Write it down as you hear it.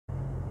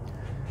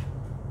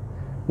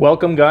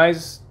Welcome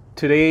guys.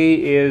 Today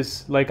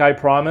is, like I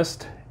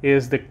promised,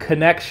 is the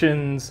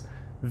connections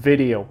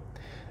video.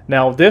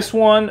 Now this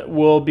one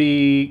will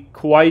be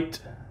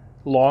quite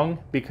long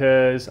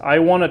because I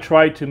want to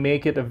try to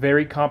make it a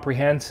very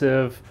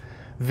comprehensive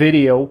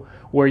video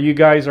where you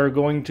guys are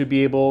going to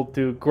be able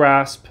to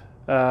grasp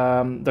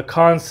the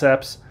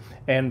concepts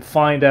and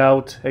find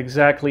out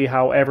exactly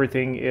how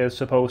everything is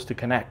supposed to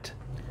connect.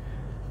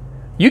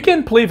 You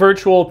can play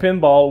virtual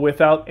pinball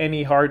without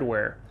any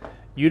hardware.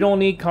 You don't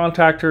need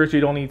contactors,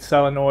 you don't need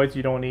solenoids,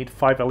 you don't need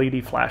 5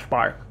 LED flash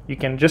bar. You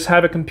can just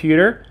have a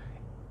computer,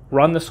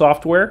 run the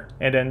software,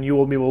 and then you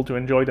will be able to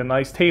enjoy the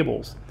nice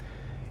tables.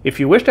 If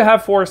you wish to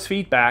have force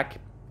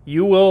feedback,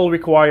 you will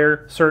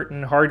require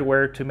certain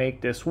hardware to make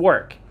this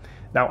work.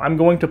 Now I'm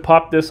going to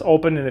pop this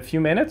open in a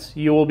few minutes.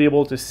 You will be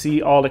able to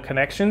see all the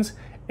connections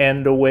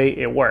and the way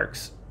it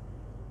works.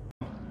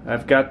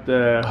 I've got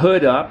the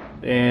hood up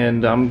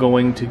and I'm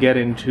going to get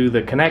into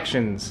the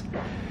connections.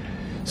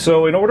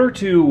 So in order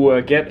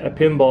to get a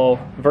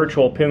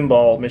virtual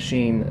pinball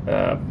machine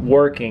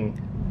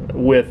working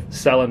with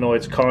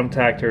solenoids,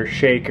 contactors,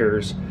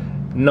 shakers,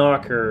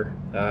 knocker,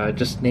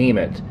 just name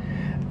it,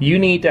 you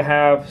need to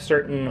have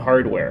certain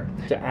hardware.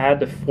 To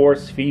add the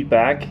force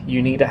feedback,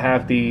 you need to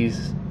have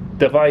these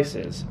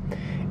devices.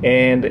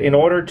 And in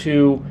order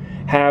to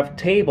have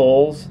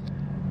tables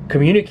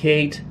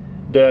communicate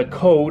the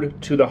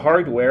code to the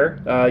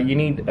hardware, you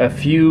need a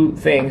few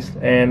things,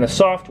 and the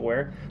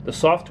software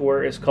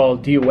is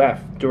called DOF,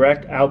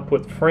 Direct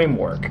Output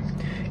Framework,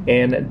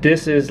 and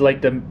this is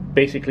like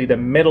basically the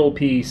middle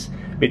piece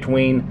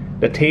between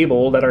the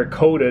table that are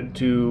coded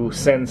to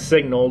send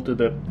signal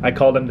to I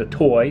call them the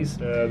toys.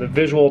 The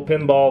visual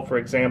pinball, for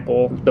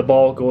example, the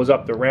ball goes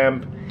up the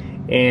ramp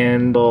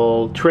and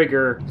will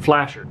trigger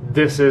flasher.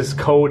 This is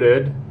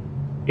coded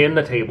in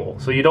the table,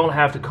 so you don't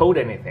have to code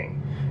anything.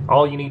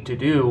 All you need to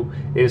do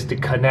is to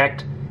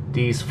connect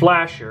these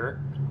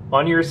flasher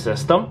on your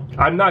system.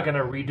 I'm not going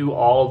to redo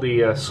all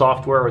the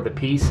software or the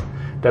piece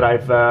that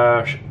I've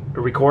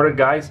recorded,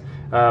 guys.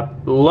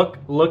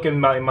 Look in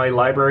my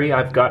library.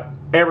 I've got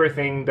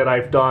everything that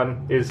I've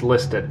done is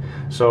listed.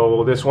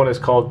 So this one is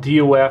called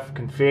DOF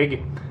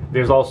Config.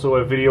 There's also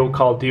a video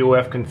called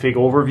DOF Config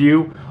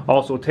Overview.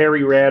 Also,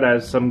 Terry Red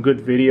has some good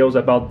videos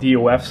about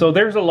DOF. So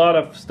there's a lot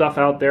of stuff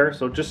out there.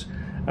 So just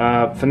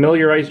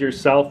familiarize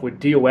yourself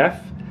with DOF.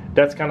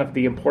 That's kind of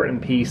the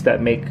important piece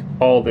that make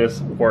all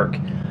this work.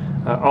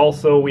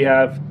 Also, we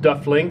have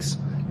DuffLinks.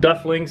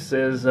 DuffLinks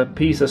is a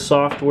piece of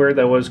software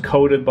that was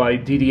coded by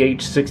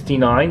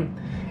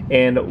DDH69,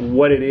 and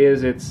what it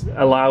is, it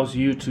allows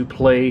you to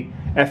play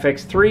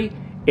FX3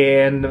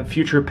 and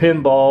Future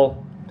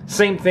Pinball,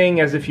 same thing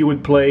as if you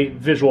would play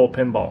visual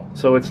pinball.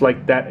 So it's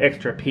like that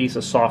extra piece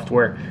of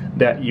software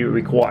that you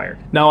require.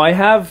 Now I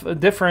have a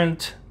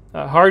different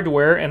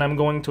hardware, and I'm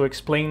going to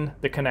explain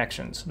the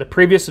connections. The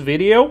previous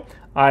video,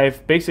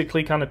 I've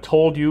basically kind of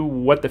told you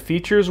what the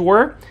features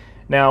were.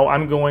 Now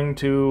I'm going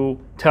to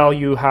tell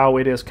you how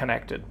it is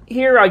connected.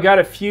 Here I got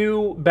a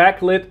few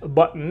backlit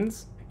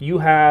buttons. You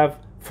have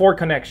 4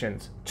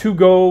 connections. 2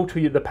 go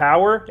to the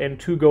power and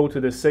 2 go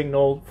to the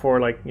signal for,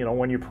 like, you know,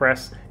 when you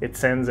press, it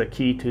sends a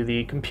key to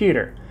the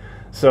computer.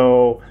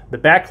 So the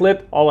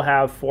backlit all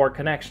have 4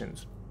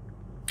 connections.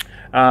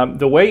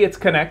 The way it's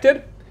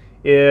connected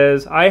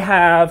is I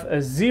have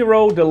a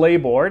 0 delay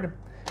board.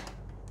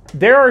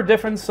 There are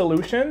different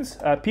solutions.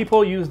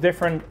 People use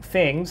different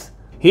things.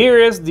 Here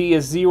is the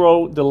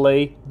 0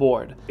 delay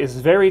board. It's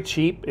very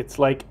cheap. It's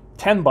like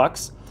 10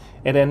 bucks.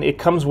 And then it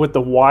comes with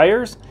the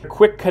wires,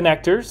 quick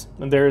connectors.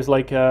 And there's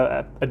like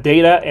a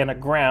data and a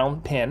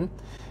ground pin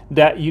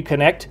that you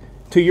connect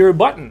to your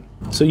button.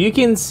 So you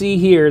can see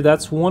here,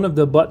 that's one of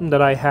the button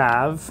that I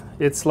have.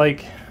 It's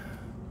like,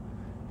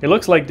 it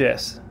looks like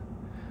this.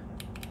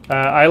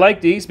 I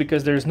like these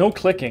because there's no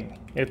clicking.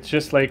 It's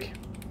just like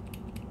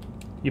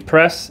you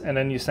press and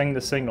then you send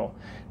the signal.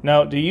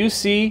 Now, do you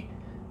see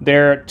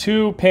there are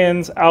 2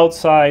 pins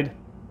outside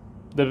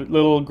the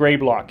little gray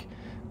block?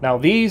 Now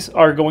these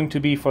are going to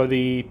be for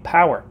the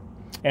power.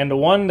 And the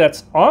one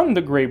that's on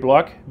the gray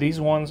block, these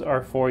ones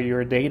are for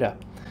your data.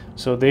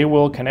 So they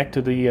will connect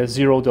to the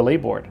 0 delay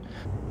board.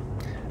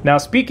 Now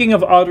speaking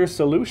of other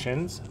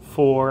solutions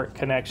for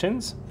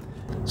connections,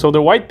 so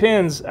the white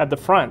pins at the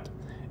front,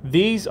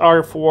 these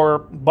are for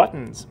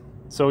buttons.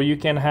 So you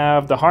can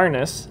have the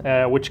harness,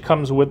 which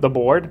comes with the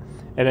board,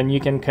 and then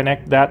you can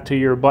connect that to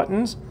your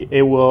buttons.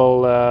 It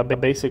will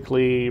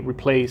basically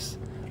replace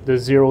the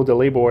 0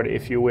 delay board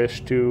if you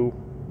wish to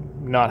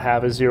not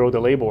have a 0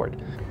 delay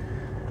board.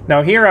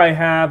 Now here I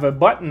have a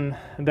button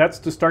that's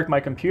to start my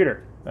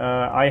computer.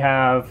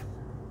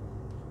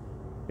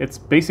 It's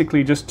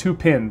basically just 2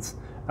 pins.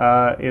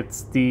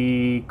 It's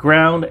the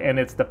ground and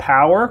it's the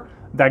power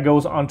that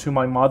goes onto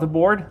my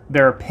motherboard.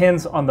 There are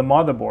pins on the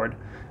motherboard.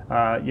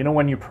 You know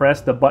when you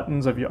press the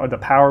buttons of the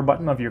power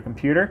button of your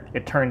computer,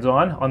 it turns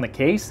on the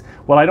case?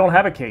 Well, I don't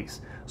have a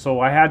case, so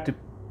I had to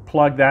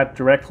plug that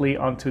directly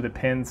onto the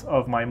pins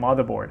of my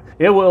motherboard.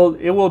 It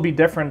will be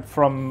different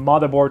from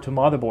motherboard to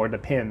motherboard, the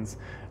pins.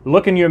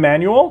 look in your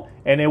manual,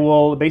 and it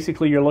will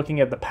basically, you're looking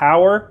at the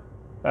power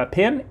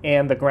pin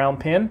and the ground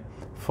pin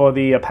for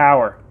the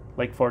power,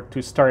 like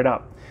to start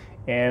up.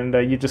 And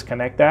you just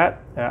connect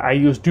that. I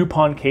use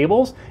DuPont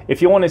cables.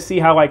 If you want to see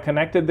how I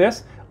connected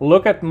this,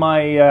 look at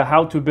my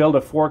how to build a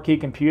 4K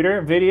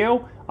computer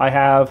video. I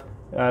have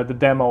the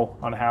demo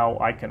on how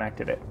I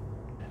connected it.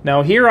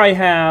 Now here I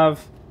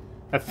have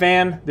a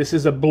fan. This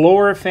is a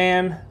blower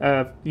fan.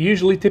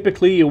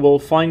 Typically you will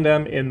find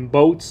them in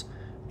boats,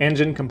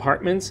 engine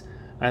compartments.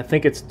 I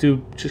think it's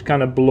to just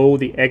kind of blow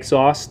the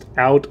exhaust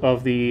out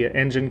of the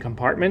engine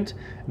compartment.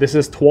 This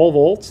is 12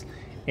 volts.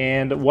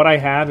 And what I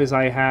have is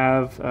I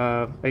have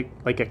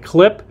like a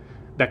clip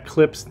that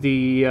clips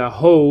the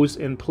hose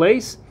in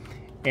place,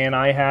 and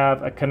I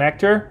have a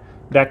connector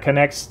that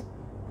connects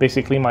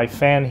basically my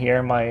fan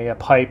here, my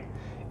pipe,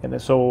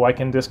 and so I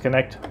can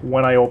disconnect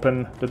when I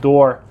open the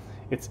door.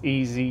 It's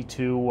easy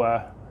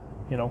to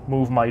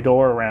move my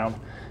door around.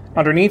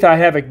 Underneath I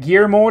have a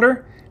gear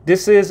motor.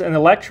 This is an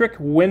electric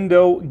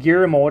window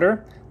gear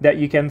motor that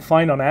you can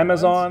find on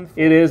Amazon.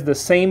 It is the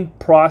same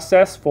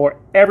process for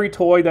every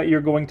toy that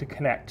you're going to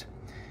connect.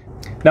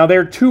 Now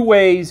there are two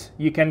ways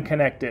you can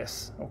connect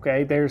this,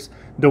 okay? There's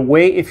the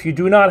way, if you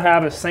do not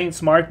have a Saint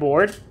Smart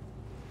board,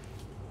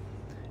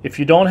 if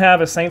you don't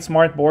have a Saint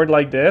Smart board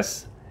like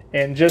this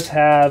and just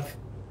have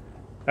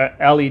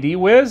a LED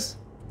whiz,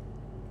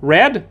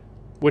 red,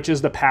 which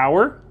is the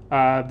power,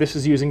 this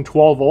is using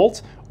 12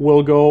 volts,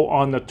 will go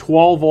on the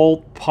 12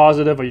 volt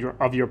positive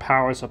of your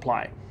power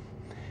supply.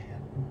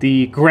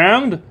 The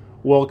ground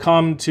will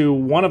come to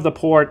one of the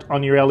port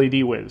on your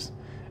LED whiz.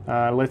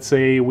 Let's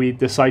say we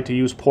decide to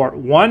use port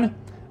 1.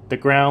 The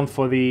ground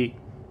for the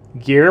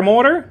gear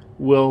motor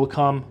will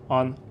come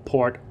on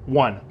port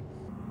 1.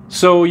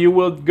 So you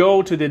will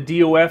go to the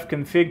DOF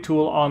config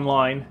tool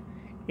online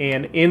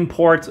and in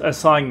ports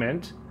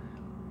assignment,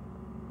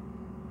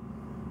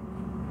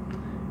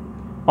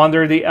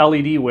 under the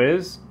LED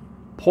whiz,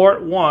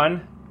 port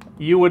 1,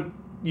 you would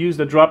use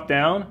the drop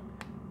down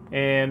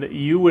and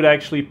you would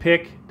actually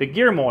pick the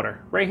gear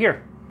motor right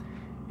here.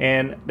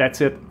 And that's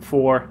it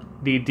for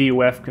the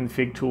DOF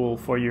config tool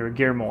for your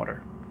gear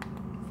motor.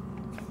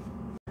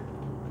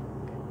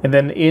 And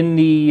then in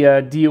the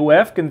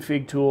DOF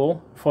config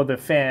tool for the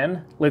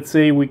fan, let's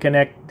say we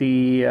connect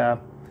the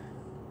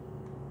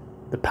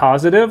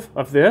positive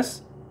of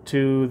this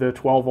to the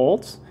 12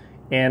 volts,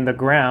 and the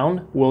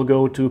ground will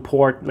go to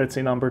port, let's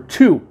say number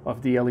 2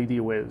 of the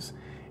LED whiz.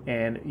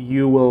 And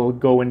you will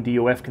go in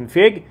DOF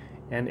config,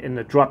 and in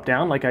the drop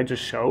down, like I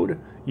just showed,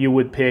 you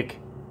would pick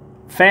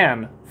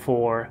fan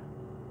for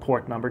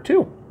port number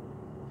 2.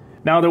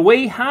 Now the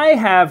way I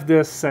have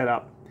this set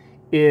up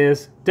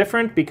is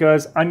different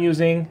because I'm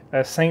using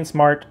a Saint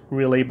Smart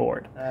relay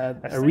board.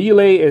 A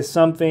relay is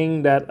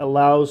something that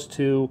allows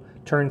to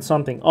turn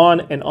something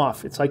on and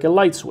off. It's like a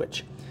light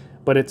switch,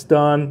 but it's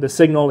done, the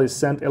signal is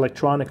sent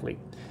electronically.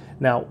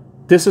 Now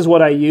this is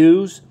what I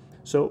use.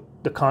 So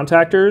the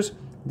contactors,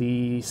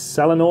 the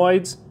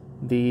solenoids,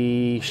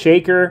 the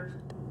shaker,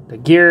 the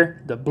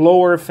gear, the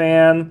blower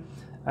fan,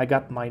 I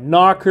got my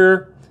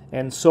knocker,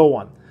 and so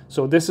on.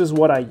 So this is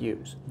what I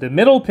use. The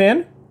middle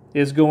pin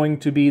is going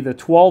to be the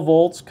 12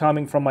 volts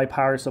coming from my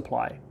power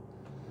supply.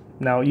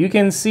 Now you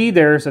can see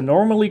there's a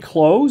normally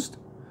closed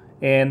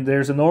and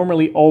there's a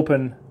normally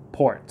open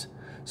port.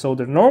 So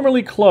the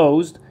normally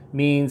closed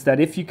means that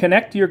if you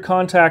connect your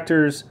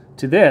contactors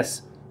to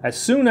this, as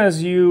soon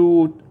as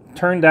you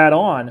turn that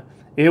on,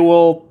 it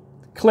will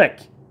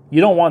click.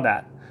 You don't want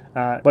that.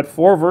 But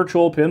for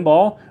virtual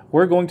pinball,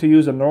 we're going to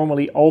use a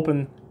normally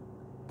open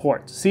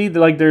port. See,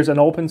 like there's an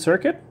open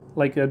circuit,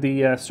 like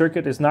the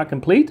circuit is not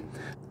complete.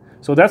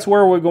 So that's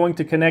where we're going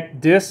to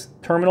connect this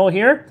terminal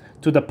here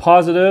to the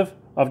positive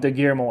of the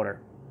gear motor.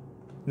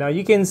 Now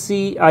you can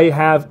see I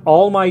have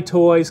all my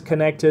toys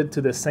connected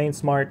to the Saint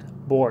Smart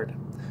board.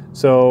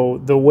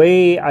 So the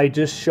way I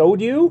just showed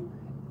you,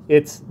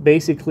 it's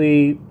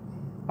basically,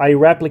 I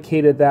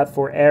replicated that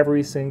for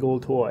every single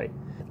toy.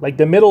 Like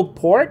the middle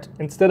port,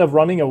 instead of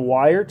running a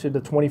wire to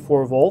the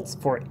 24 volts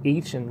for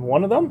each and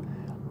one of them,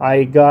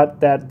 I got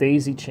that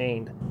daisy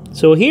chained.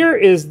 So here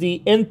is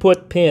the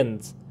input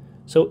pins.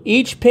 So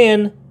each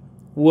pin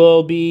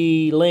will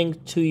be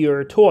linked to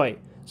your toy.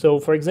 So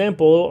for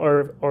example,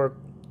 our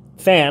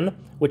fan,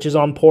 which is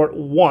on port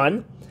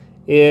 1,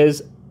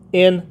 is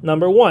in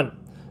number 1.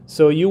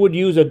 So you would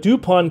use a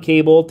DuPont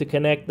cable to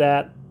connect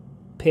that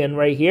pin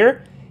right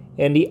here.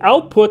 And the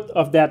output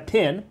of that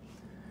pin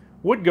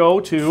would go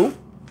to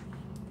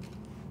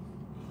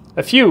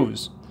a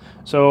fuse.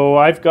 So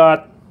I've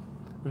got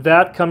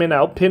that coming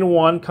out, pin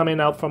 1 coming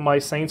out from my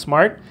Saint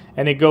Smart,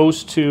 and it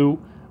goes to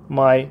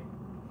my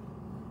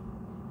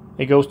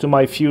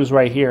fuse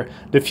right here.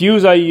 The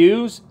fuse I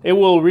use, it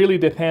will really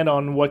depend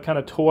on what kind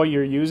of toy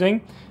you're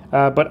using,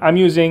 but I'm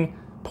using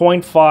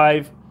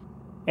 0.5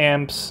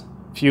 amps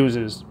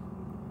fuses.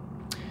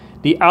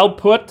 The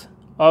output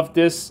of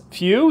this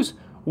fuse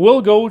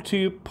will go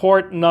to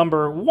port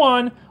number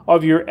 1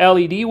 of your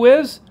LED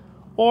whiz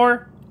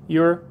or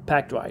your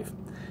pack drive.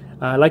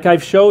 Like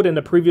I've showed in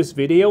the previous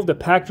video, the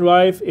pack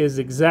drive is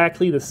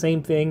exactly the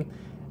same thing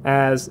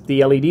as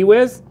the LED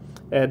with.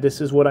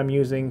 This is what I'm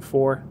using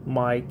for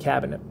my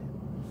cabinet.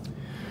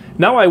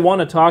 Now I want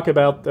to talk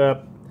about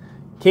the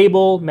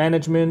cable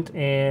management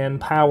and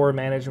power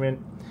management.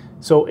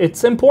 So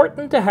it's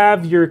important to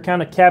have your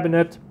kind of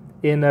cabinet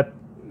in a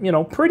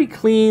pretty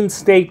clean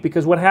state,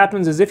 because what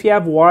happens is if you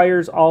have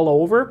wires all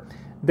over,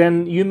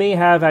 then you may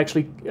have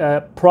actually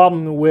a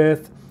problem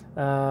with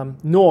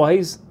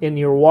noise in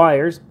your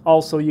wires.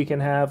 Also, you can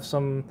have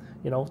some,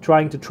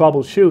 trying to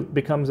troubleshoot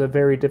becomes a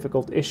very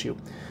difficult issue.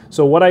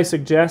 So what I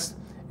suggest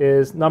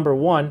is, number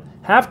one,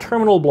 have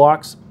terminal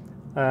blocks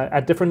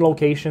at different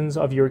locations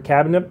of your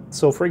cabinet.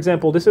 So for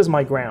example, this is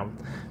my ground.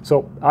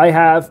 So I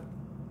have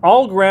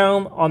all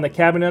ground on the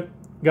cabinet,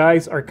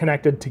 guys, are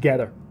connected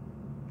together.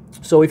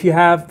 So if you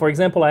have, for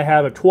example, I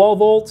have a 12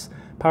 volts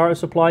power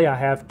supply, I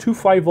have two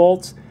 5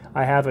 volts,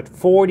 I have a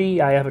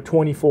 40, I have a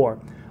 24.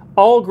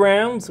 All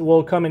grounds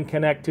will come and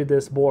connect to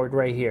this board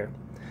right here.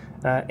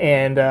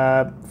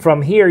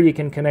 From here you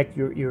can connect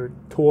your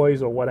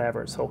toys or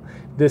whatever. So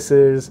this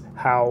is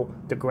how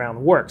the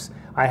ground works.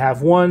 I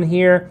have one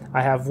here,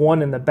 I have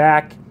one in the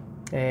back,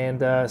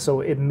 and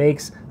so it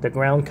makes the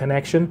ground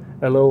connection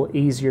a little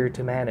easier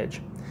to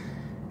manage.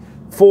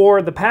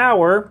 For the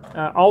power,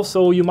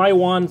 also you might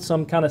want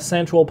some kind of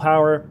central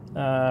power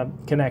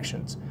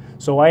connections.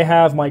 So I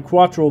have my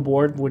Quattro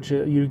board, which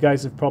you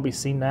guys have probably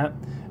seen that.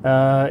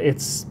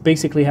 It's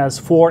basically has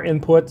 4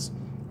 inputs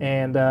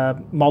and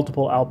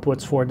multiple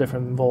outputs for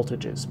different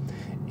voltages.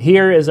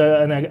 Here is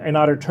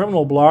another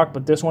terminal block,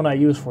 but this one I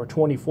use for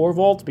 24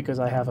 volts because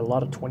I have a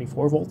lot of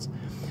 24 volts.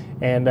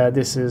 And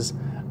this is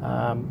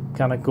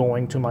kind of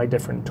going to my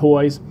different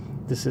toys.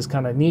 This is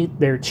kind of neat.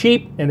 They're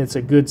cheap, and it's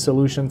a good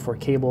solution for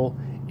cable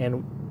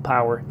and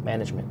power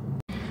management.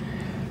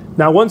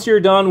 Now, once you're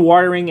done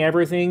wiring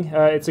everything,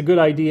 it's a good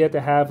idea to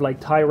have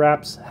like tie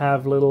wraps,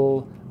 have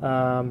little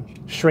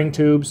shrink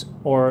tubes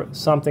or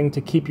something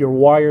to keep your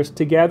wires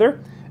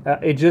together.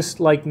 It just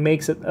like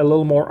makes it a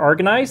little more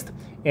organized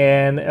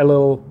and a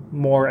little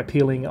more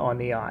appealing on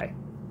the eye.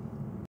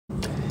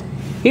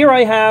 Here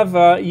I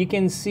have, you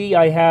can see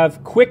I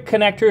have quick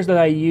connectors that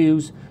I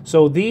use.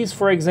 So these,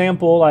 for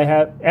example, I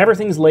have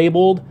everything's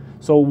labeled.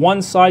 So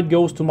one side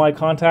goes to my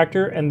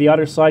contactor and the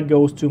other side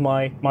goes to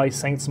my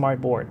Saint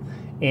Smart board.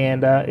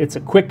 And it's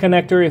a quick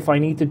connector. If I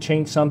need to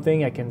change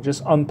something, I can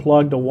just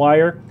unplug the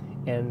wire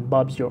and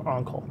Bob's your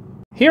uncle.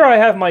 Here I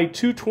have my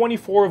two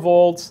 24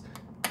 volts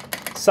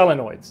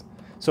solenoids.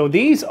 So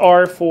these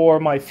are for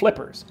my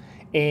flippers.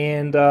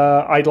 And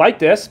I like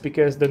this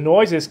because the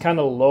noise is kind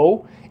of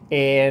low.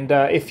 And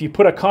if you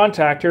put a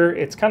contactor,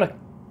 it's kind of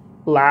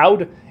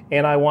loud.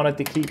 And I wanted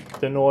to keep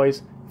the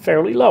noise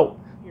fairly low.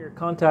 Here,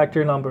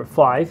 contactor number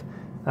 5.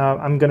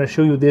 I'm going to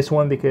show you this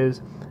one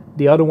because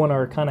the other one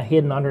are kind of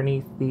hidden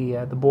underneath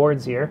the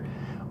boards here.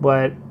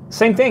 But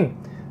same thing.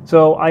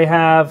 So I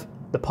have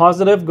the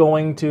positive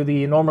going to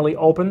the normally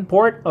open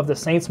port of the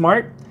Saint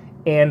Smart,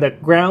 and the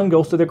ground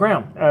goes to the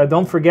ground.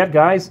 Don't forget,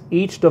 guys,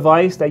 each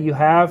device that you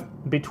have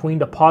between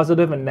the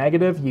positive and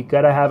negative, you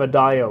gotta have a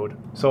diode.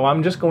 So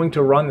I'm just going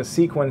to run the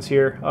sequence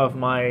here of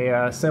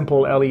my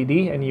simple LED,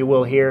 and you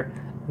will hear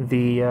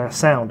the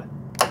sound.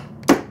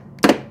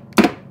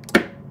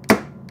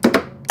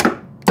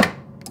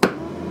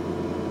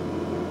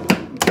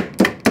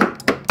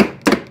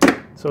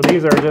 So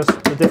these are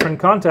just the different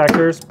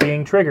contactors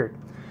being triggered.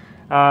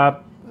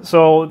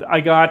 So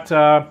I got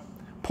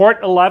port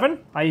 11.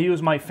 I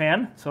use my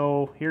fan.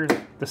 So here's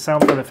the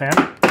sound for the fan.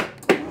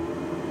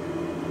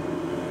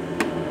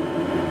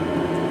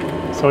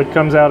 So it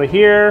comes out of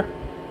here,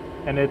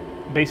 and it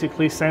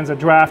basically sends a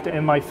draft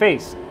in my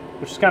face,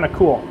 which is kind of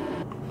cool.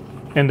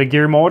 And the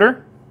gear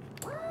motor,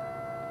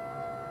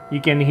 you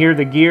can hear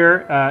the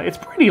gear. It's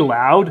pretty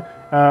loud.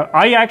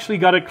 I actually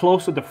got it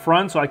close to the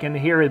front so I can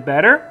hear it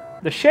better.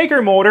 The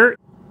shaker motor,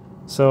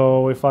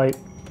 so if I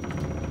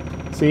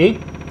see,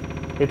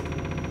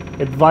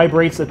 it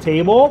vibrates the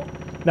table.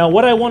 Now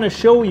what I want to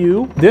show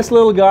you, this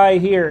little guy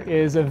here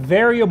is a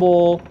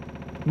variable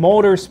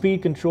motor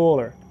speed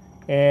controller.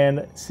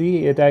 And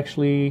see, it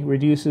actually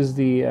reduces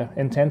the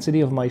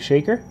intensity of my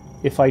shaker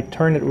if I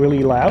turn it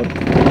really loud.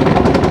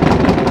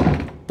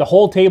 The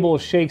whole table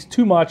shakes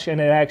too much, and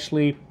it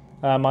actually,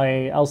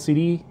 my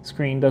LCD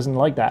screen doesn't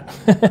like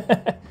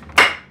that.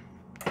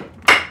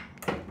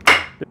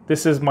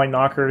 This is my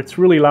knocker. It's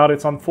really loud.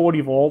 It's on 40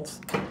 volts.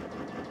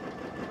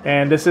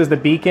 And this is the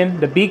beacon.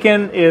 The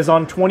beacon is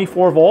on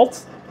 24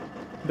 volts.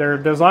 They're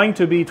designed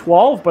to be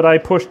 12, but I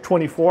pushed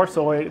 24,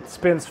 so it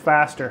spins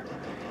faster.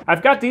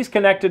 I've got these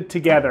connected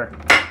together.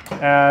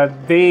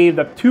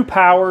 The two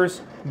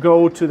powers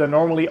go to the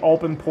normally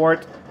open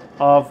port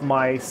of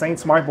my Saint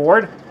Smart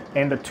board,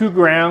 and the two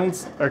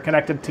grounds are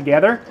connected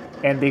together,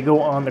 and they go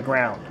on the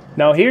ground.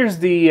 Now here's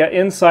the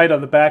inside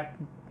of the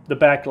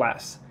back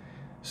glass.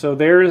 So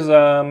there's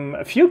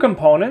a few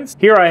components.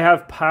 Here I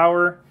have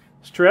power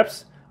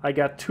strips. I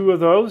got 2 of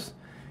those,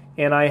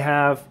 and I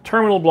have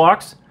terminal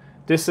blocks.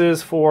 This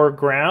is for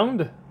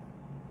ground,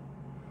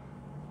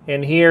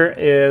 and here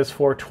is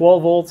for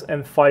 12 volts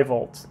and 5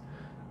 volts.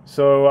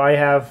 So I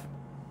have,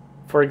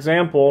 for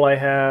example, I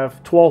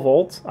have 12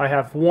 volts. I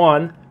have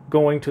one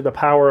going to the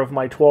power of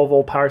my 12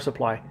 volt power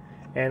supply.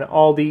 And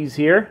all these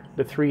here,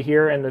 the 3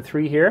 here and the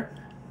 3 here,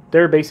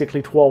 they're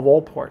basically 12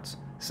 volt ports.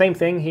 Same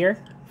thing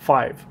here,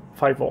 5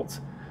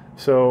 volts.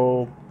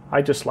 So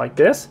I just like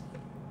this.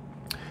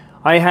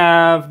 I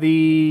have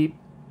the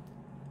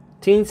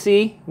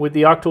Teensy with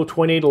the Octo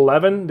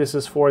 2811. This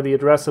is for the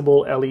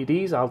addressable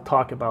LEDs. I'll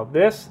talk about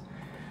this.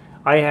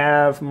 I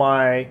have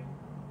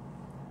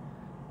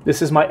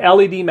this is my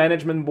LED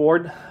management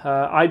board.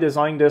 I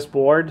designed this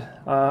board.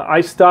 I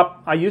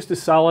used to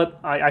sell it.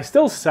 I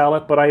still sell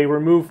it, but I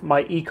removed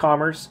my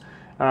e-commerce.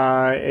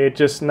 It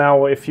just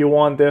now, if you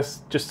want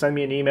this, just send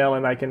me an email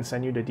and I can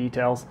send you the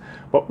details.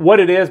 But what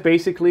it is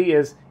basically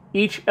is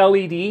each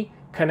LED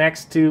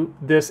connects to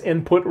this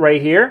input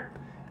right here.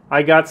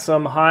 I got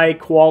some high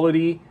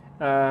quality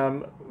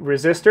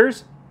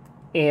resistors,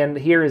 and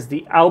here is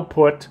the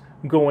output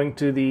going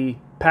to the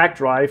pack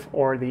drive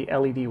or the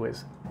LED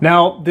whiz.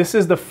 Now this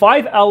is the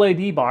 5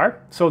 LED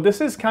bar, so this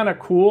is kind of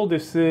cool.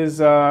 This is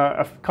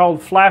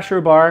called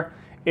flasher bar.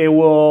 It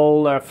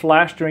will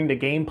flash during the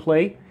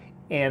gameplay,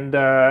 and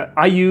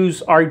I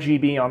use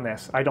RGB on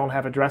this. I don't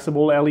have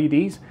addressable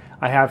LEDs.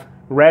 I have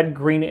red,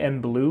 green,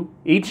 and blue.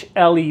 Each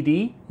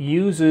LED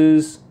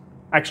uses,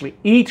 actually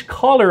each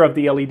color of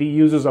the LED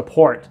uses a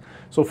port.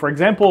 So for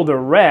example, the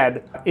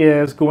red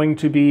is going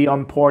to be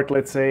on port,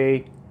 let's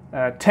say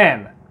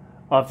 10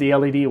 of the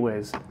LED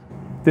whiz.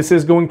 This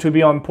is going to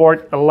be on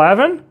port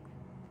 11,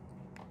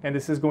 and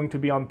this is going to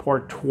be on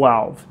port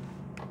 12.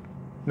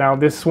 Now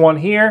this one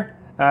here,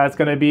 it's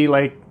going to be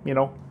like, you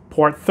know,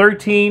 port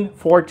 13,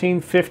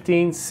 14,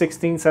 15,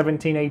 16,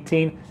 17,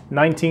 18,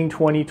 19,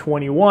 20,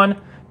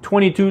 21,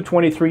 22,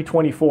 23,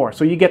 24.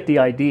 So you get the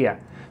idea.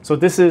 So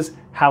this is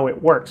how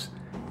it works.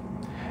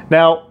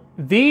 Now,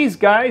 these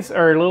guys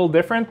are a little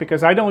different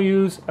because I don't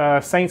use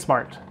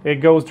SaintSmart. It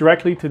goes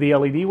directly to the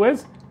LED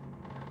whiz.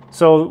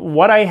 So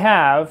what I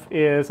have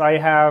is I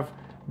have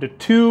the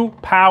 2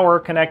 power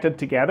connected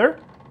together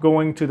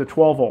going to the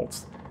 12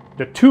 volts.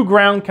 The 2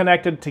 ground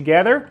connected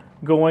together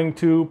going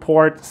to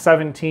port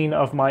 17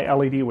 of my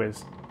LED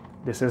whiz.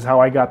 This is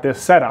how I got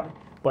this set up.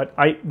 But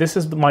this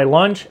is my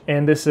launch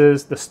and this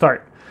is the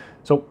start.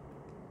 So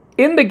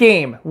in the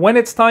game, when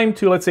it's time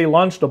to, let's say,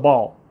 launch the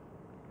ball,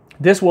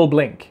 this will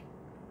blink.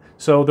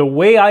 So the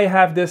way I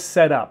have this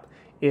set up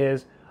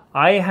is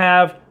I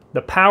have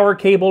the power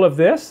cable of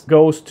this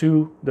goes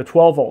to the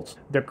 12 volts.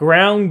 The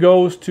ground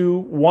goes to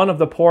one of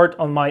the port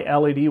on my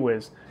LED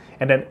whiz.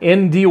 And then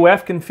in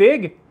DOF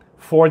config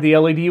for the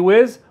LED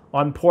whiz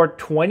on port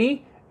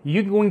 20,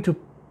 you're going to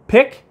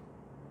pick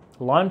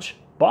launch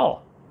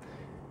ball.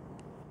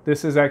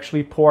 This is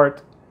actually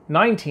port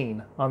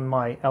 19 on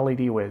my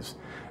LED whiz.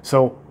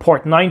 So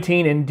port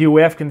 19 in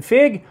DOF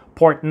config,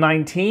 port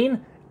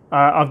 19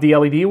 of the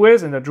LED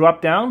whiz, and the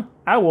drop down,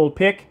 I will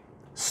pick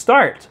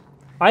start.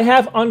 I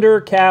have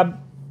under cab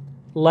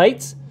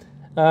lights.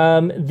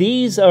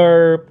 These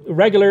are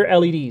regular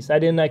LEDs. I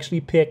didn't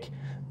actually pick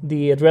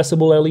the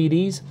addressable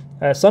LEDs.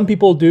 Some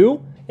people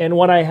do. And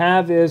what I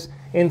have is,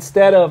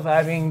 instead of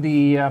having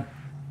the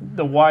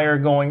wire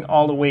going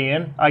all the way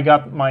in, I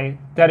got my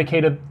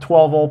dedicated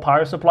 12 volt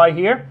power supply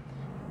here.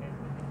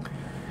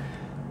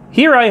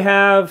 Here I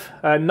have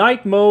a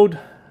night mode,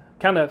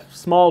 kind of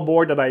small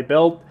board that I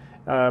built.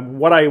 I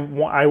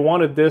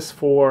wanted this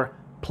for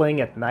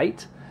playing at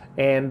night.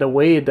 And the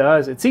way it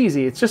does, it's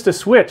easy. It's just a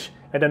switch.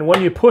 And then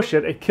when you push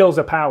it, it kills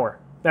the power.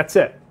 That's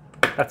it.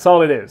 That's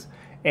all it is.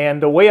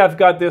 And the way I've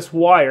got this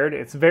wired,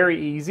 it's very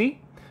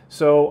easy.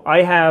 So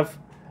I have,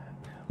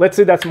 let's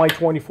say that's my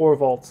 24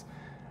 volts.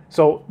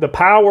 So the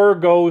power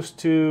goes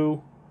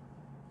to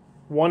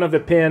one of the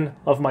pin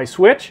of my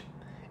switch,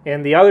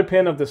 and the other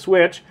pin of the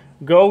switch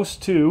goes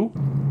to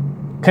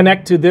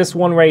connect to this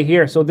one right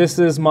here. So this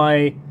is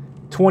my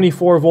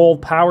 24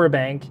 volt power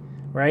bank,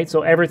 right?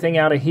 So everything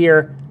out of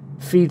here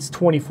feeds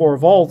 24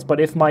 volts,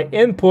 but if my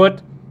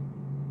input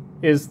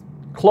is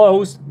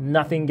closed,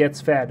 nothing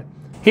gets fed.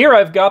 Here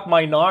I've got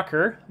my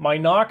knocker. My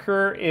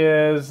knocker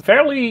is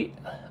fairly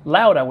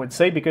loud, I would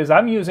say, because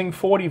I'm using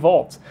 40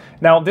 volts.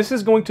 Now this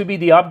is going to be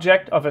the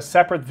object of a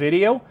separate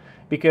video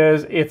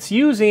because it's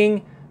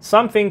using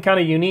something kind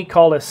of unique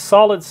called a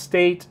solid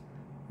state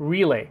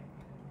relay.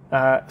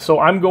 So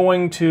I'm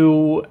going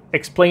to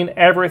explain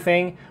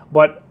everything,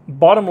 but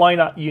bottom line,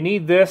 you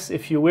need this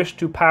if you wish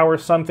to power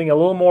something a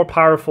little more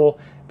powerful,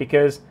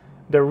 because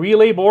the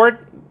relay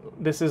board,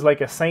 this is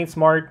like a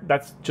SaintSmart,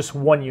 that's just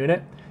one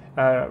unit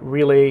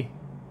relay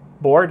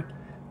board.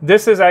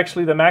 This is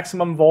actually the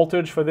maximum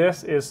voltage for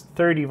this is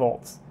 30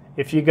 volts.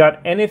 If you got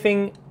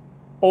anything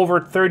over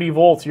 30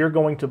 volts, you're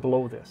going to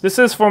blow this. This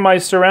is for my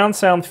surround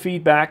sound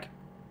feedback.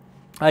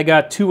 I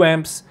got 2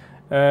 amps.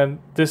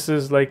 This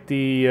is like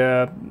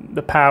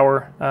the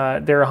power.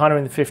 They're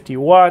 150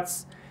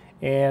 watts.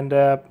 And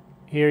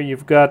here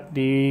you've got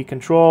the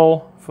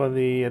control for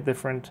the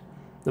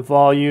the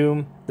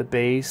volume, the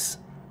bass,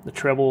 the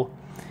treble.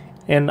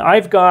 And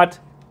I've got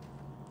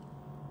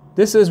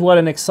this is what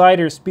an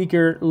exciter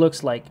speaker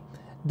looks like.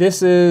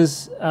 This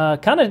is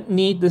kind of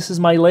neat. This is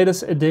my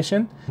latest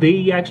edition.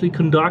 They actually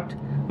conduct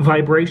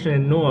vibration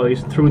and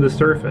noise through the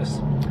surface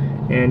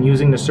and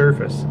using the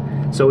surface.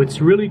 So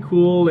it's really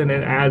cool, and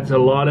it adds a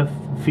lot of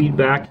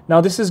feedback. Now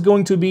this is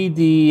going to be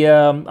the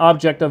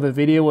object of a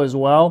video as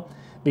well,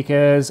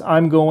 because I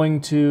don't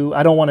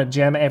want to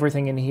jam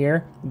everything in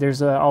here.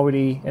 There's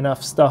already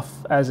enough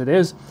stuff as it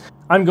is.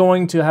 I'm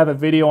going to have a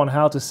video on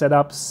how to set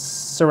up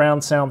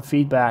surround sound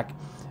feedback.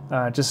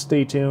 Just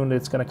stay tuned,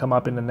 it's going to come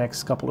up in the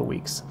next couple of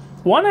weeks.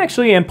 One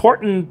actually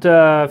important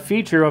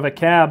feature of a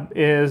cab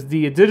is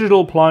the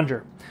digital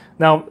plunger.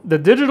 Now the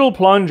digital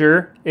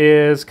plunger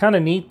is kind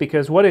of neat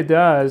because what it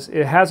does,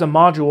 it has a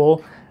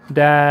module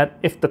that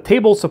if the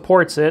table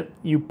supports it,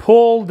 you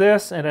pull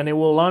this and then it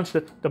will launch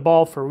the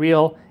ball for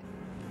real.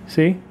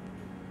 See?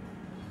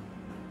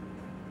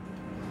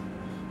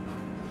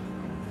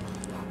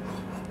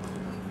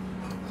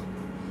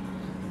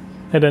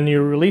 And then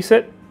you release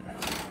it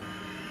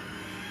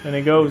and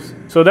it goes.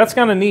 So that's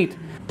kind of neat.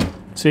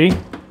 See?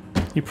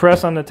 You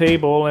press on the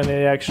table and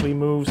it actually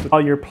moves.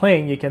 While you're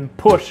playing, you can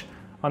push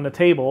on the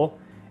table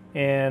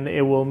and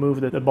it will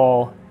move the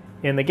ball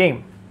in the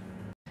game.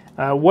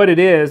 What it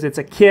is, it's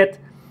a kit,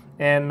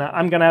 and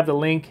I'm gonna have the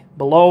link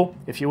below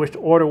if you wish to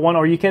order one,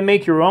 or you can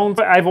make your own.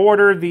 I've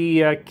ordered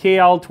the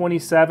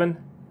KL27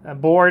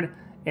 board,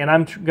 and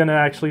I'm gonna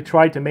actually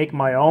try to make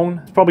my own.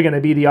 It's probably gonna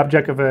be the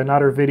object of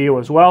another video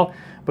as well,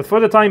 but for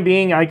the time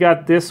being I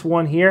got this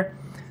one here.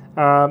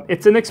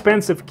 It's an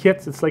expensive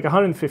kit. It's like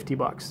 150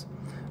 bucks.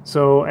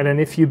 So, and then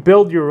if you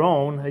build your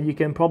own, you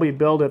can probably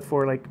build it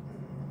for like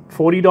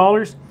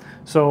 $40.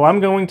 So I'm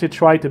going to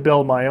try to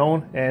build my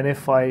own, and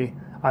if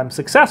I'm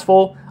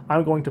successful,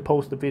 I'm going to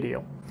post a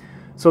video.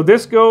 So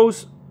this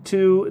goes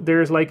to,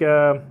 there's like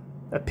a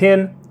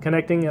pin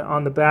connecting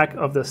on the back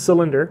of the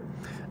cylinder.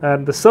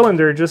 The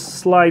cylinder just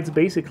slides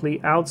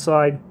basically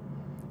outside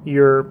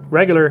your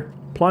regular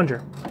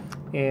plunger,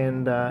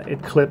 and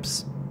it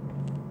clips.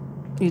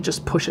 You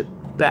just push it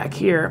back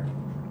here.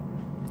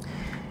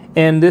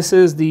 And this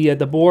is the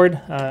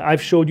board.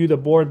 I've showed you the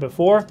board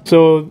before.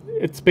 So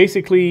it's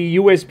basically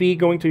USB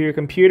going to your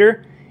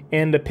computer,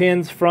 and the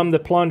pins from the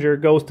plunger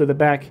goes to the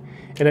back.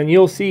 And then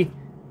you'll see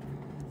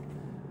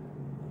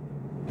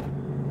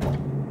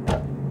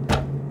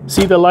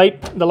the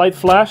light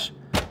flash?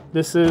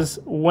 This is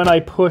when I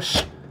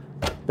push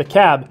the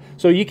cab.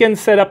 So you can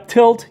set up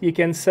tilt, you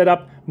can set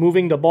up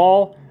moving the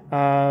ball.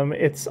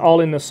 It's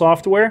all in the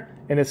software,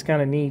 and it's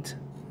kind of neat.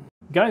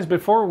 Guys,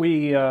 before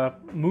we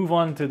move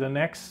on to the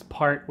next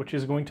part, which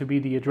is going to be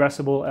the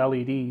addressable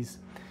LEDs,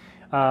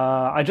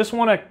 I just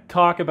want to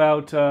talk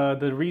about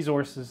the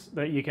resources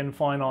that you can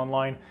find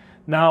online.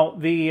 Now,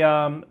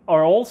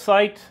 our old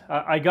site,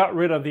 I got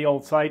rid of the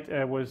old site.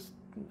 It was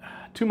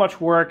too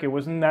much work. It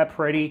wasn't that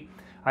pretty.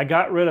 I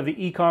got rid of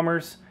the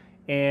e-commerce,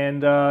 and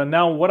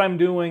now what I'm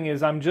doing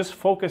is I'm just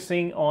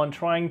focusing on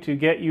trying to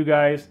get you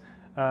guys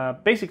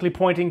basically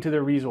pointing to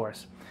the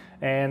resource.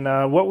 And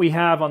what we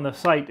have on the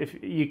site, if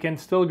you can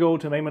still go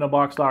to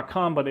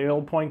mameinAbox.com, but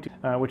it'll point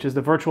to, which is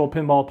the virtual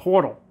pinball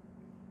portal.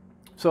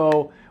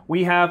 So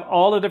we have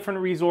all the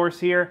different resources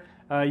here.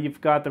 You've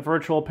got the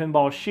virtual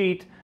pinball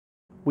sheet.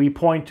 We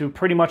point to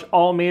pretty much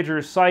all major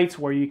sites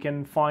where you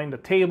can find the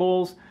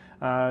tables,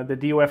 the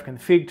DOF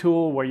config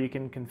tool where you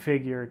can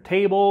configure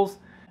tables.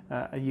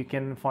 You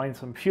can find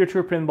some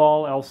future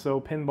pinball, also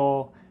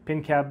pinball,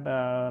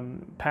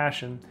 PinCab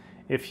Passion.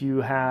 If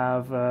you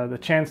have the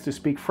chance to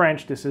speak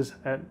French, this is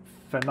a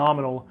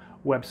phenomenal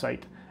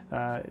website.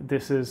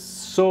 This is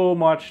so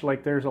much,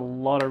 like there's a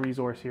lot of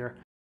resource here.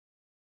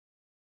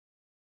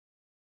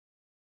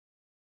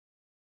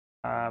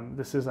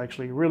 This is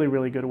actually a really,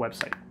 really good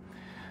website.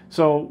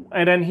 So,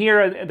 and then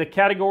here, the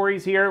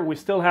categories here, we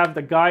still have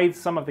the guides,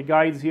 some of the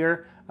guides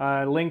here,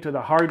 linked to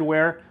the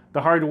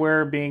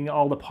hardware being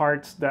all the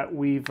parts that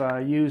we've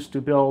used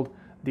to build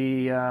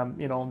the,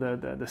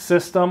 the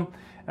system.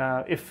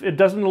 If it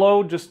doesn't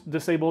load, just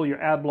disable your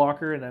ad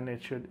blocker and then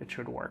it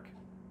should work.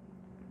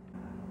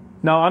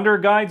 Now under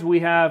guides, we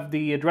have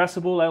the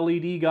addressable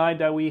LED guide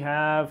that we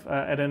have,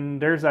 and then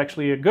there's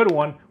actually a good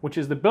one, which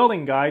is the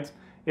building guides.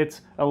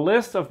 It's a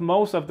list of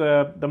most of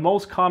the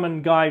most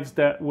common guides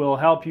that will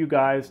help you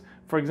guys.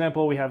 For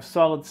example, we have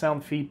solid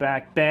sound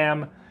feedback,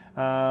 BAM.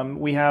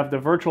 We have the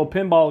virtual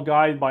pinball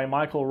guide by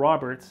Michael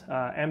Roberts,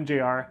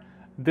 MJR.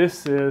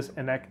 This is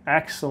an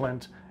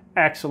excellent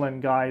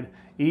guide.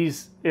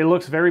 It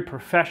looks very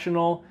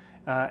professional.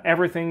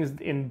 Everything's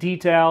in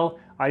detail.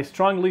 I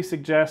strongly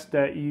suggest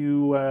that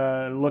you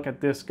look at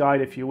this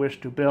guide if you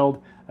wish to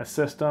build a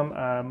system.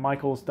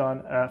 Michael's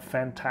done a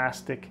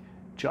fantastic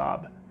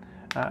job.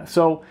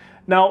 So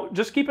now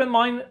just keep in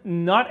mind,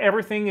 not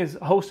everything is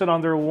hosted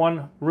under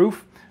one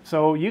roof.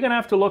 So you're gonna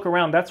have to look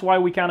around. That's why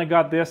we kind of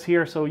got this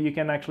here, so you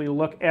can actually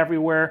look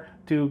everywhere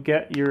to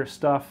get your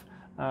stuff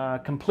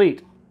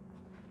complete.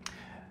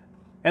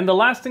 And the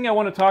last thing I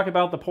want to talk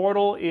about the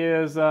portal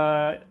is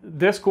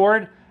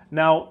Discord.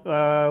 Now,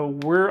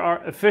 we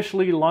are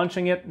officially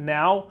launching it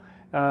now.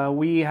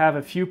 We have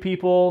a few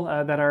people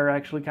that are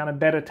actually kind of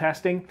beta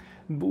testing.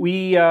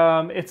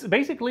 It's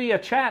basically a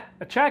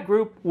chat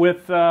group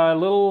with a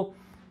little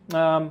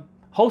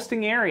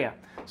hosting area.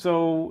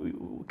 So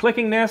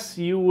clicking this,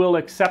 you will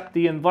accept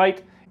the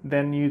invite.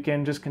 Then you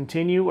can just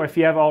continue, or if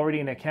you have already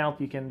an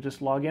account, you can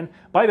just log in.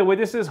 By the way,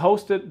 this is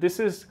hosted. This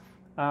is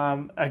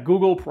a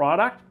Google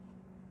product,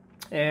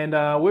 and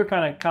I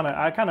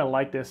kind of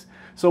like this.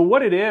 So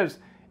what it is,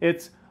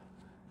 it's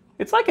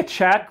like a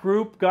chat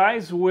group,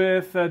 guys,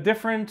 with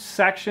different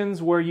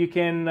sections where you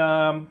can,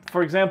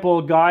 for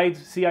example,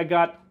 guides. See, I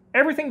got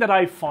everything that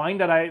I find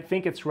that I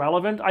think it's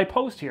relevant, I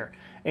post here.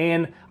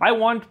 And I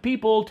want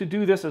people to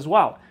do this as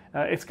well.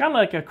 It's kind of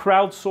like a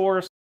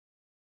crowdsource.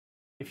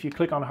 If you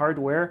click on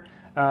hardware,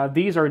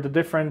 these are the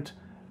different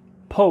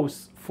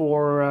posts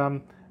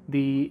for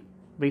the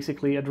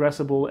basically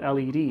addressable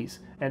LEDs.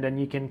 And then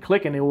you can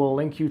click and it will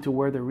link you to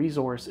where the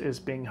resource is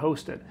being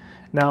hosted.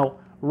 Now,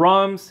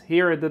 ROMs,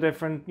 here are the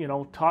different,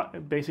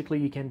 basically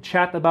you can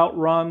chat about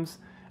ROMs.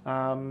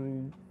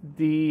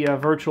 The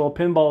virtual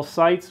pinball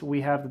sites,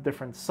 we have the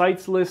different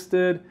sites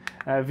listed.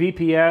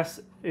 VPS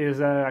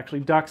is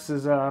actually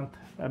Dux's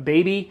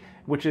baby,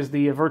 which is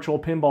the virtual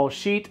pinball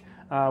sheet.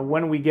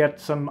 When we get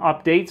some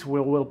updates,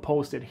 we'll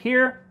post it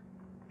here.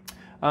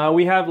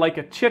 We have like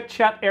a chit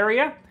chat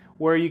area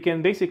where you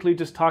can basically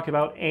just talk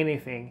about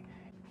anything.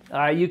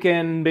 You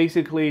can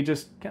basically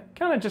just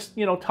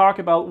talk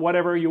about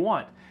whatever you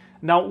want.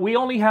 Now, we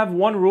only have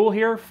one rule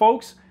here,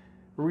 folks: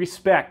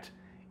 respect.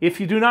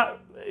 If you're not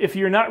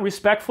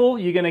respectful,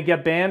 you're gonna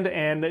get banned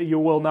and you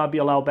will not be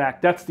allowed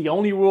back. That's the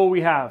only rule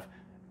we have.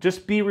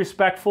 Just be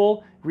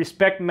respectful,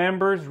 respect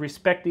members,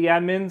 respect the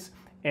admins,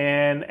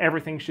 and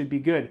everything should be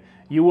good.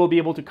 You will be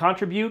able to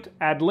contribute,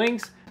 add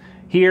links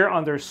here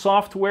under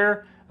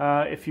software.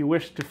 If you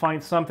wish to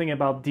find something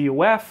about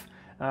DOF,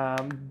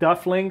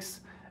 DUF links.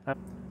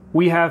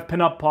 We have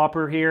Pinup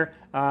Popper here.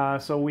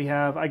 So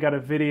I got a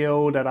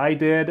video that I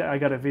did. I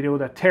got a video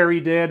that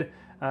Terry did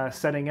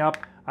setting up.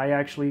 I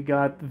actually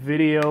got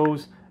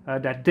videos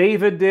that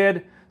David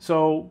did.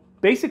 So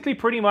basically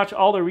pretty much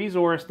all the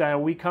resource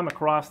that we come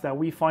across that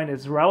we find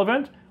is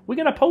relevant, we're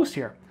gonna post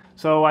here.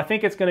 So I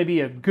think it's gonna be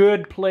a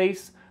good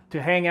place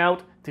to hang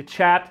out, to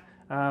chat.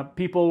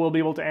 People will be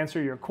able to answer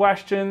your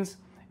questions.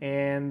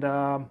 And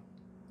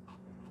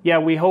yeah,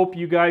 we hope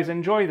you guys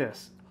enjoy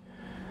this.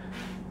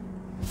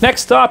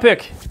 Next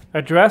topic,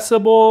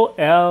 addressable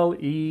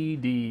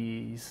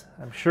LEDs.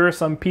 I'm sure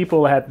some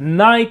people had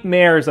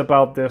nightmares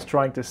about this,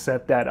 trying to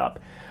set that up.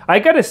 I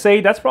gotta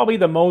say, that's probably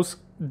the most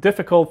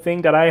difficult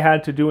thing that I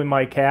had to do in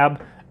my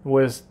cab,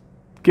 was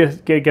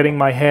getting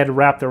my head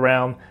wrapped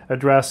around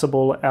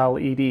addressable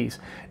LEDs.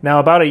 Now,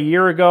 about a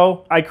year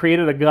ago, I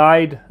created a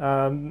guide,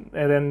 and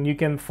then you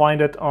can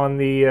find it on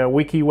the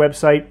wiki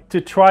website, to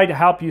try to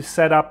help you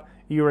set up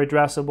your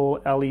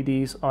addressable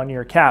LEDs on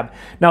your cab.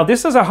 Now,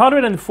 this is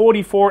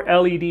 144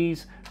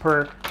 LEDs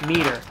per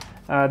meter.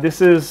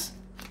 This is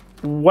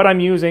what I'm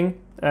using.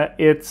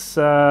 It's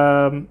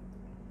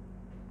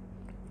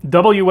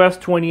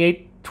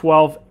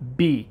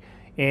WS2812B,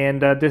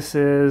 and this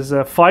is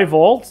 5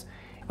 volts,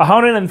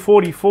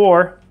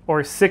 144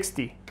 or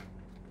 60.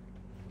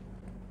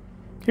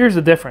 Here's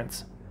the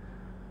difference.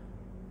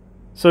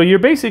 So you're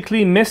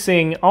basically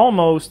missing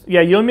almost,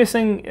 you're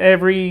missing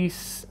every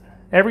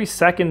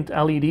second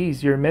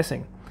LEDs you're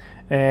missing.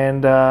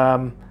 And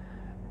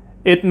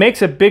it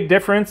makes a big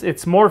difference.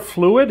 It's more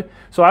fluid.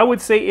 So I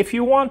would say if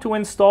you want to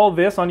install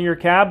this on your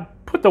cab,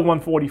 put the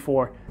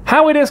 144.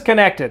 How it is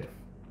connected?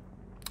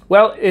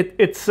 Well,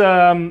 if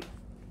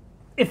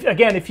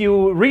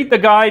you read the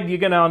guide, you're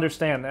gonna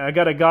understand. I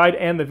got a guide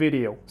and the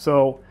video.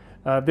 So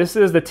this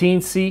is the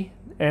Teensy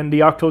and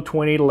the Octo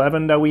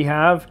 2811 that we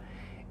have.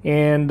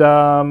 And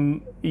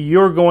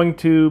you're going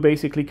to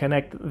basically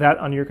connect that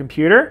on your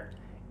computer.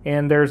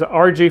 And there's a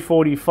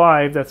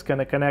RJ45 that's going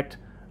to connect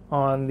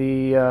on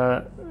the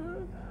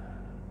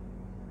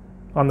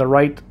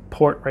right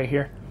port right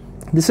here.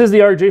 This is the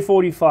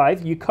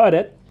RJ45. You cut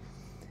it,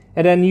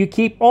 and then you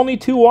keep only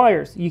 2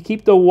 wires. You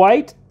keep the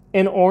white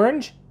and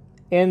orange,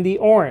 and the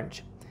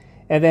orange.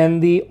 And then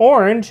the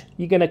orange,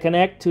 you're going to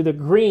connect to the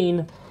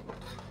green.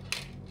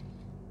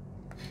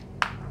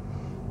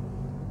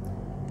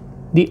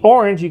 The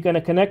orange, you're going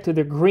to connect to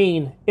the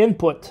green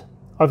input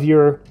of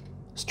your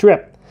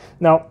strip.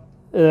 Now,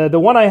 the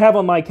one I have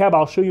on my cab,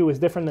 I'll show you, is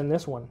different than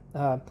this one.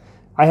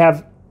 I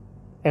have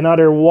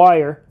another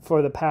wire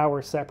for the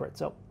power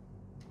separate.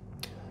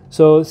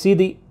 So see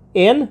the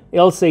in,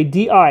 it'll say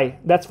DI,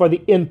 that's for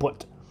the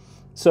input.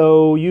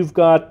 So you've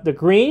got the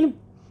green,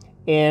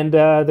 and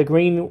the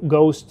green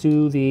goes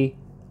to the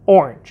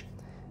orange.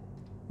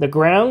 The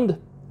ground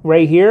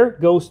right here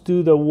goes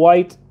to the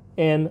white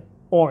and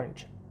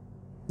orange.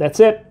 That's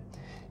it.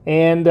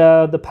 And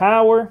the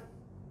power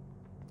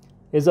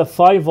is a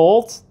 5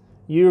 volts.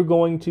 You're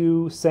going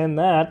to send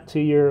that to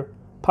your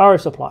power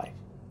supply,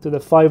 to the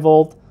 5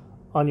 volt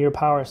on your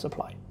power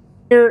supply.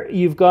 Here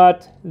you've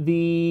got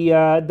the,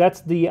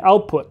 that's the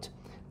output.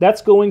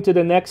 That's going to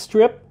the next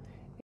strip.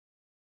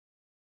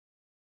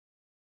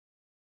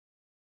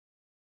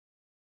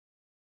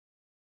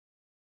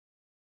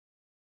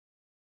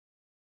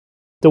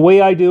 The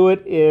way I do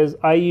it is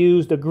I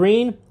use the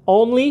green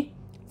only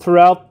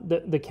throughout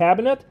the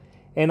cabinet,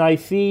 and I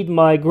feed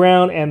my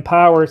ground and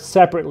power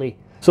separately.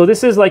 So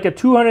this is like a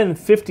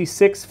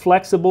 256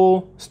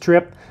 flexible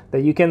strip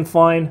that you can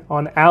find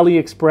on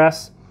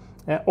AliExpress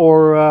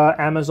or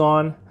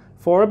Amazon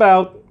for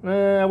about,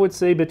 I would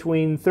say,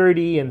 between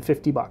 30 and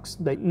 50 bucks.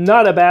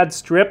 Not a bad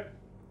strip.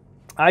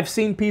 I've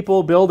seen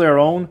people build their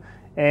own,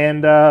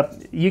 and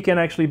you can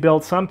actually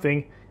build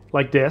something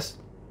like this,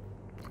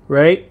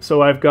 right?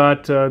 So I've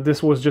got,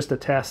 this was just a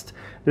test.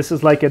 This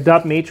is like a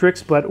dot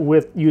matrix, but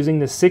with using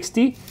the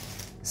 60.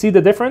 See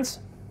the difference?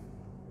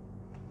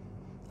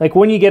 Like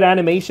when you get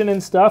animation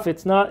and stuff,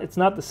 it's not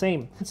the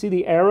same. See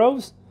the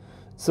arrows?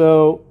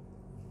 So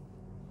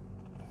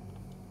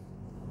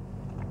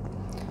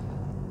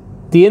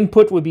the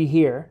input would be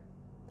here,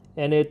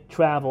 and it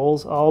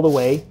travels all the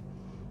way.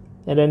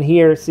 And then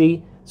here,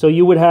 see? So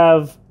you would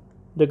have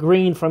the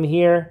green from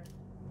here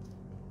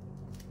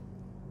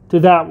to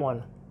that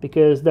one,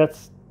 because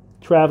that's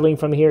traveling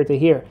from here to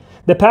here.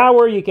 The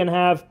power, you can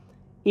have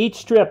each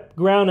strip,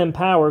 ground and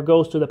power,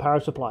 goes to the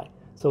power supply.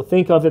 So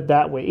think of it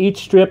that way. Each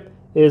strip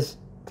is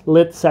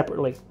lit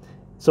separately.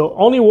 So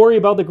only worry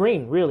about the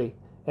green, really.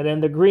 And then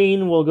the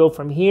green will go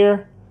from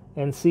here,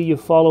 and see, you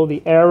follow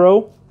the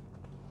arrow.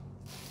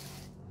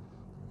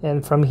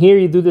 And from here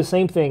you do the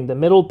same thing. The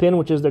middle pin,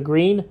 which is the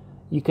green,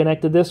 you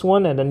connect to this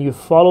one, and then you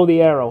follow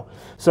the arrow.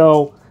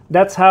 So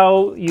that's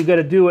how you got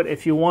to do it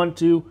if you want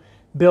to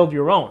build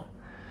your own.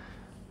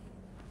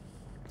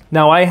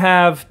 Now I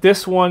have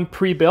this one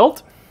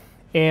pre-built,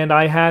 and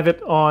I have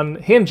it on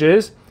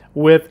hinges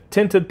with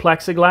tinted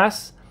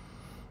plexiglass.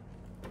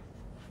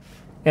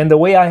 And the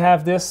way I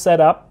have this set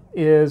up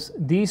is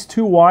these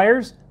two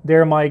wires,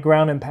 they're my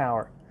ground and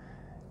power.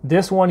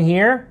 This one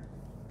here,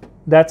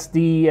 that's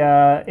the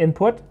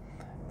input,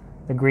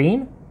 the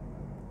green,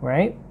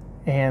 right?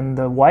 And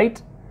the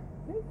white,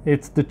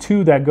 it's the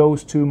two that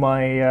goes to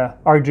my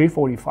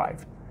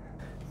RJ45.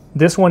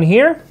 This one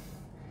here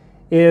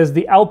is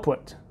the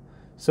output.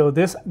 So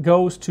this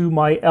goes to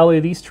my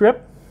LED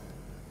strip.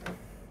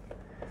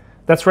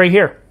 That's right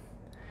here.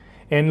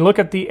 And look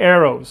at the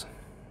arrows.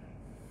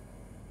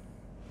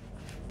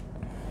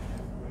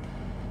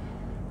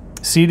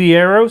 See the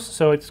arrows?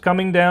 So it's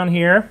coming down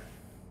here.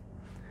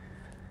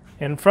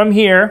 And from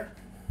here,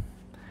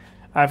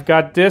 I've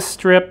got this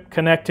strip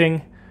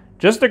connecting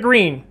just the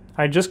green.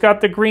 I just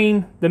got the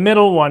green, the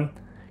middle one,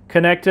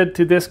 connected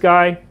to this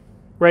guy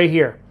right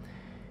here.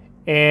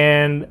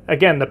 And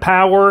again, the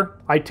power,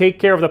 I take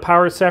care of the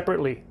power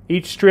separately.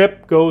 Each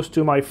strip goes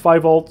to my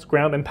 5 volts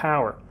ground and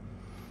power.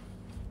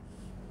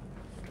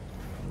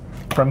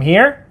 From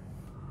here,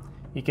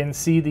 you can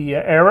see the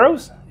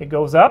arrows. It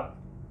goes up.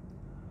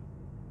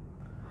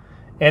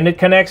 And it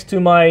connects to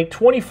my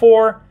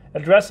 24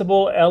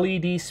 addressable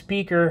LED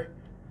speaker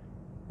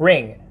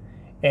ring.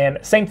 And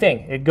same thing,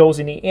 it goes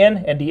in the in,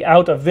 and the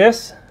out of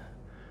this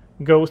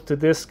goes to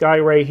this guy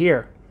right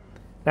here.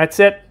 That's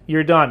it,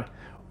 you're done.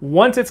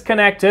 Once it's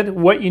connected,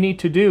 what you need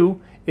to do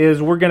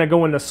is we're going to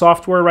go into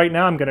software right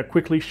now. I'm going to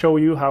quickly show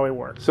you how it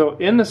works. So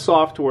in the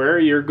software,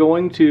 you're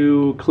going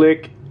to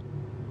click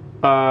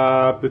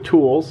the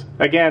tools.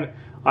 Again,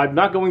 I'm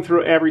not going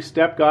through every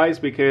step, guys,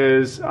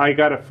 because I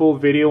got a full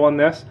video on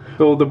this.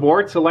 So the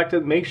board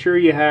selected, make sure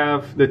you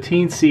have the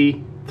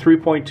Teensy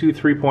 3.2,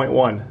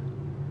 3.1.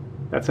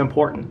 That's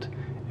important.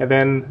 And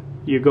then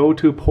you go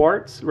to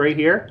ports right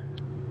here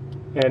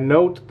and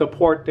note the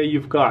port that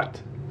you've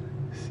got.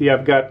 See,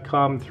 I've got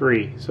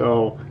COM3,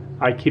 so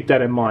I keep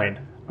that in mind.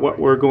 What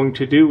we're going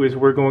to do is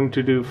we're going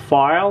to do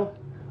File,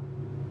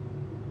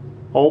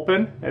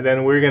 Open, and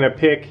then we're going to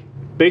pick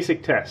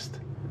Basic Test.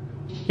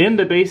 In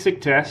the Basic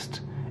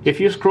Test, if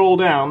you scroll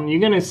down, you're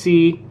going to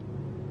see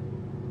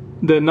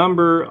the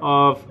number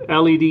of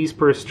LEDs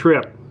per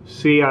strip.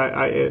 See,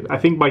 I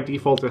think by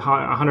default it's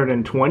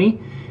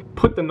 120.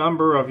 Put the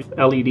number of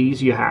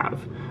LEDs you have.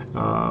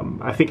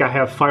 I think I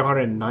have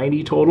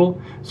 590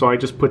 total, so I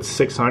just put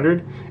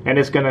 600, and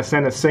it's going to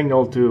send a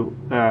signal to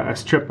a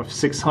strip of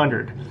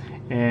 600,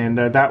 and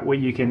that way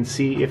you can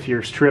see if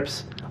your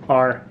strips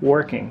are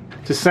working.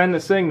 To send the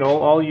signal,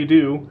 all you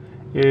do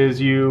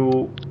is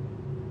you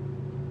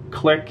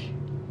click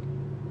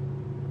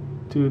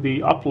to the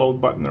upload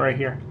button right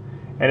here,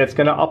 and it's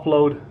going to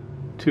upload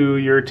to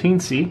your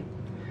Teensy,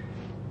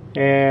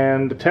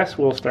 and the test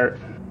will start.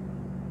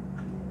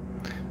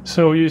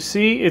 So you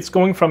see it's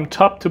going from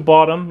top to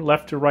bottom,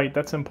 left to right.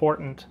 That's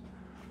important.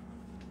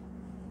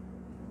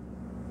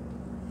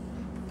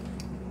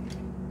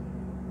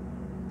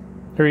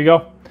 There you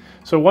go.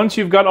 So once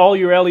you've got all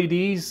your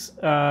LEDs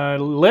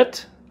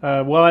lit,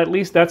 well, at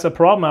least that's a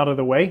problem out of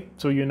the way.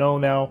 So you know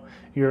now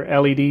your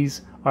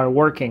LEDs are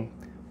working.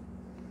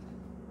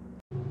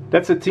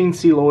 That's a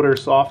Teensy Loader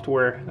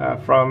software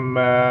from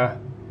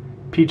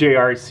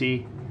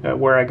PJRC,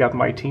 where I got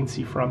my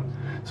Teensy from.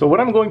 So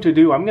what I'm going to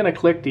do, I'm going to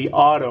click the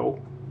Auto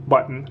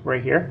button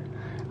right here.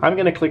 I'm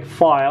going to click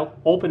File,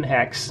 Open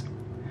Hex,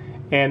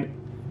 and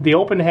the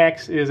Open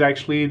Hex is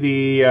actually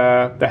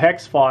the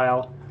hex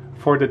file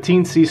for the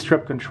Teensy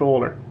strip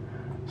controller.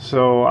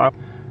 So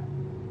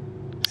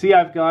See,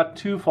 I've got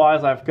two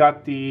files. I've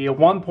got the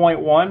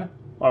 1.1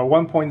 or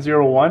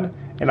 1.01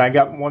 and I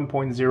got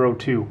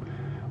 1.02.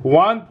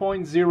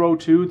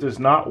 1.02 does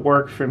not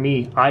work for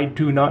me. I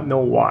do not know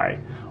why,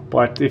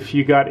 but if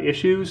you got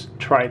issues,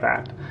 try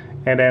that.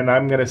 And then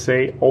I'm gonna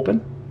say open.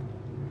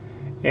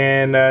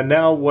 And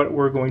now what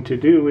we're going to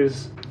do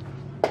is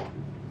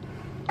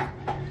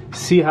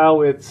see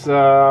how it's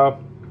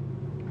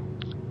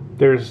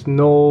there's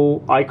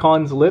no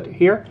icons lit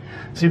here.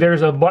 See,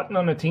 there's a button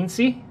on the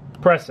teensy.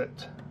 Press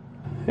it.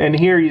 And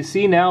here you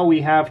see now we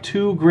have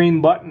two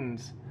green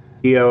buttons.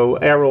 The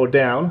arrow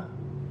down.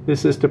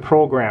 This is the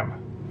program.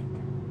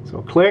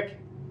 So click,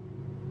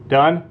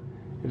 done.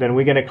 And then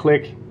we're gonna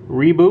click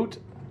reboot.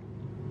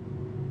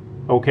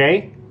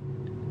 Okay.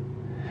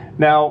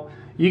 Now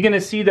you're gonna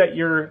see that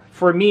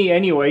for me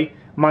anyway,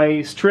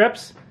 my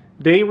strips,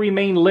 they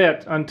remain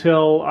lit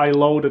until I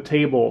load a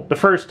table, the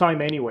first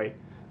time anyway.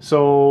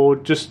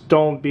 So just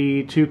don't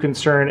be too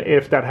concerned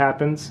if that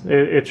happens.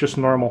 It's just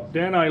normal.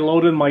 Then I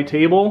loaded my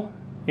table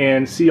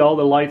and see all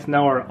the lights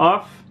now are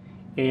off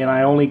and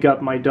I only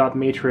got my dot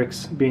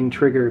matrix being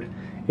triggered.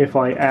 If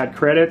I add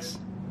credits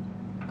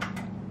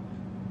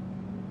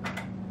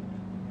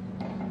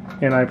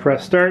and I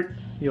press start,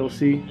 you'll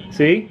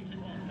see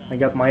I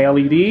got my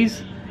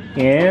LEDs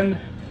and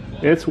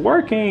it's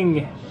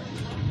working.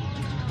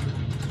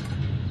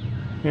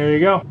 There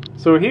you go.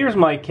 So here's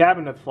my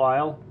cabinet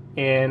file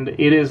and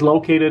it is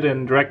located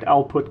in direct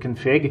output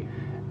config.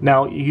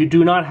 Now you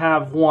do not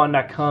have one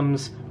that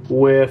comes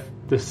with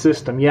the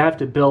system. You have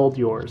to build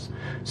yours.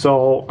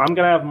 So I'm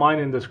gonna have mine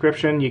in the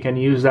description. You can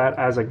use that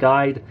as a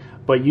guide,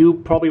 but you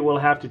probably will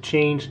have to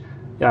change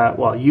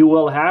well, you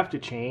will have to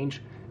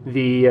change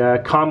the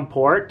COM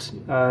port,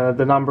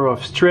 the number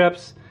of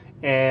strips,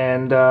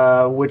 and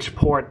which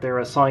port they're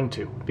assigned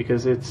to,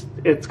 because it's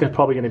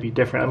probably going to be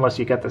different unless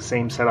you get the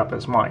same setup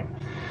as mine.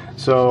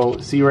 So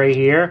see right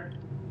here,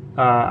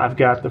 I've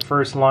got the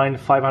first line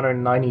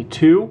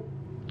 592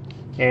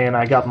 and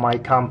I got my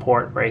COM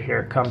port right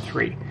here,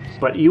 COM3.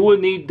 But you will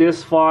need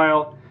this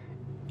file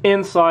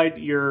inside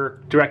your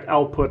direct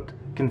output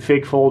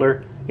config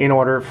folder in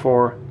order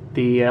for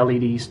the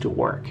LEDs to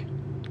work.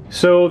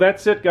 So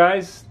that's it,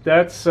 guys.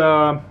 That's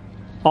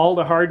all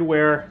the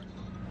hardware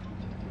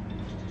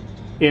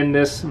in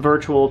this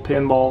virtual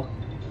pinball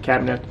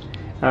cabinet.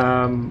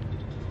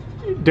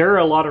 There are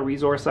a lot of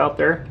resources out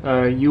there.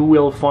 You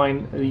will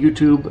find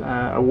YouTube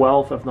a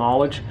wealth of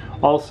knowledge.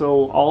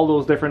 Also, all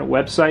those different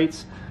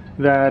websites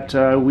that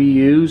we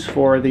use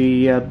for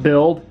the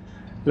build.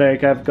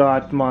 Like I've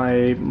got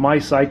my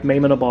site,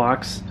 Mame in a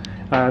Box.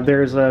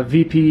 There's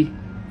VP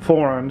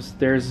forums.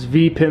 There's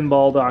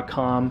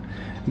vpinball.com.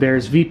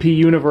 There's VP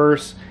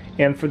Universe.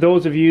 And for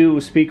those of you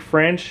who speak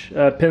French,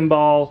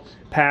 Pinball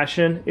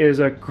Passion is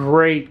a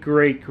great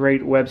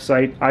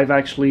website. I've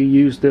actually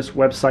used this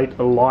website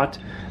a lot.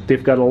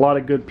 They've got a lot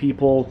of good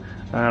people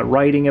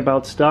writing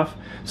about stuff.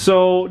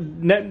 So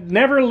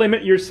never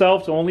limit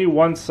yourself to only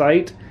one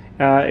site.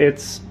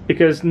 It's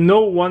because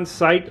no one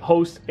site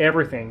hosts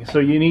everything. So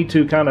you need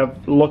to kind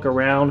of look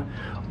around.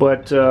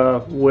 But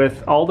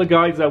with all the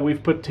guides that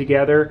we've put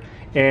together,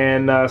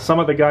 and some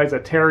of the guides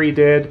that Terry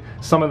did,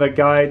 some of the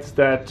guides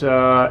that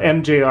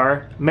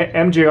MJR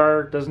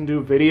doesn't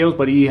do videos,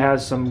 but he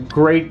has some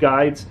great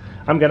guides.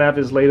 I'm gonna have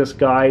his latest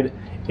guide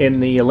in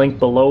the link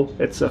below.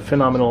 It's a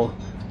phenomenal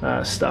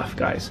stuff,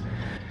 guys.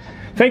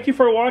 Thank you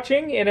for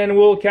watching, and then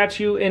we'll catch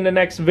you in the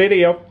next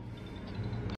video.